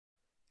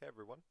Hey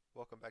everyone,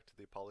 welcome back to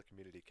the Apollo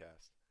Community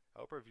Cast. I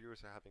hope our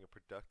viewers are having a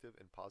productive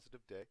and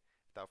positive day.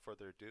 Without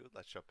further ado,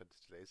 let's jump into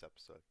today's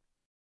episode.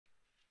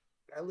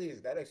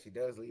 That actually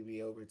does lead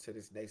me over to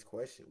this next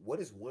question. What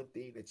is one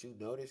thing that you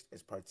noticed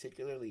as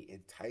particularly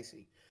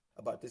enticing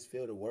about this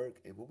field of work,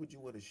 and what would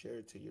you want to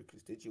share to your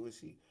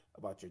constituency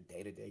about your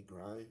day-to-day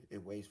grind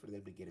and ways for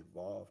them to get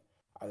involved,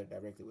 either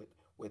directly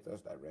with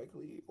us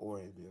directly or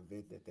in the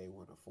event that they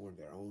want to form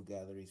their own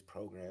galleries,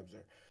 programs,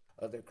 or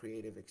other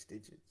creative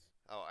extensions?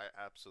 Oh,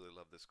 I absolutely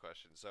love this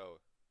question.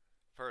 So,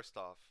 first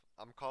off,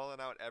 I'm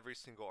calling out every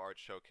single art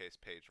showcase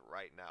page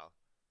right now.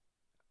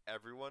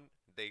 Everyone,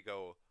 they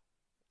go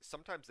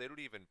sometimes they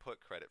don't even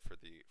put credit for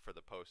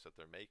the post that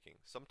they're making.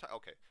 Sometimes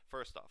okay,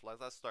 first off,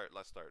 let's start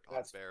on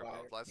That's bare bones.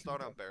 fire. Let's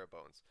start on bare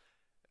bones.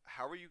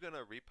 How are you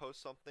gonna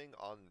repost something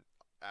on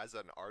as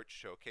an art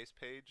showcase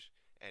page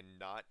and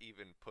not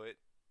even put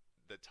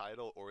the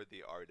title or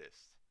the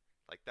artist?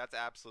 Like that's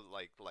absolute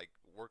like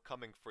we're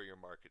coming for your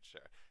market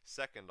share.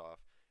 Second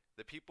off,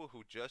 the people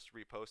who just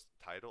repost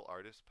title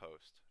artist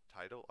post,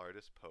 title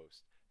artist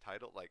post,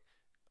 title like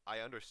I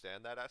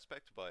understand that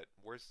aspect, but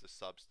where's the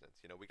substance?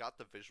 You know, we got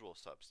the visual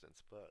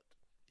substance, but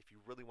if you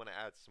really want to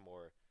add some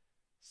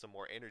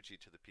more energy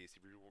to the piece,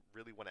 if you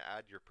really want to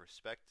add your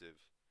perspective,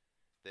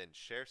 then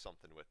share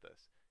something with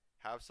us.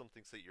 Have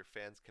something so that your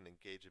fans can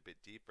engage a bit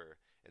deeper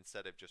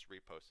instead of just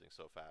reposting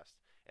so fast.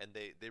 And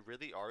they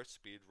really are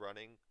speed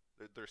running.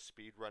 They're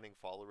speed running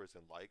followers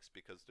and likes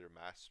because they're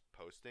mass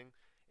posting,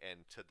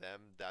 and to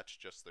them that's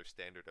just their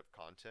standard of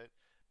content.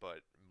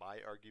 But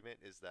my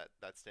argument is that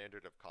that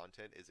standard of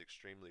content is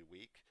extremely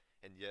weak.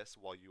 And yes,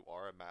 while you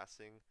are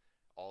amassing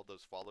all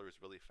those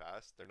followers really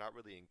fast, they're not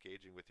really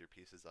engaging with your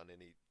pieces on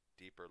any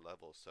deeper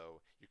level.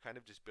 So you're kind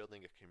of just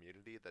building a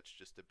community that's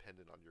just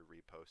dependent on your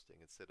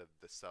reposting instead of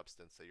the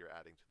substance that you're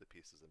adding to the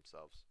pieces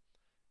themselves.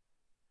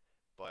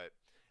 But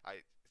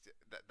I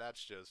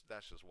that's just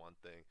one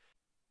thing.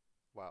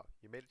 Wow,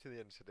 you made it to the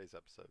end of today's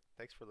episode.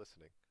 Thanks for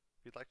listening.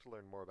 If you'd like to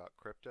learn more about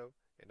crypto,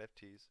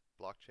 NFTs,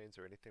 blockchains,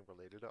 or anything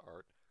related to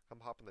art, come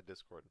hop in the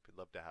Discord and we'd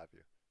love to have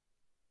you.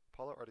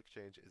 Apollo Art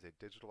Exchange is a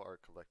digital art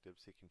collective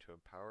seeking to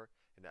empower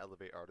and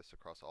elevate artists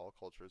across all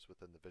cultures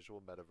within the visual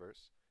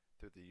metaverse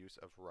through the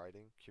use of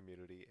writing,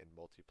 community, and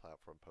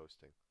multi-platform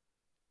posting.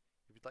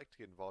 If you'd like to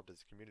get involved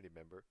as a community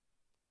member,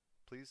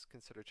 please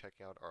consider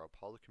checking out our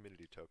Apollo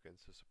community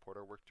tokens to support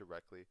our work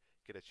directly,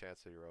 get a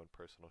chance at your own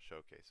personal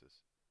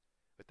showcases.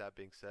 With that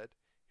being said,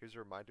 here's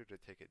a reminder to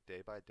take it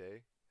day by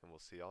day, and we'll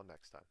see y'all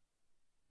next time.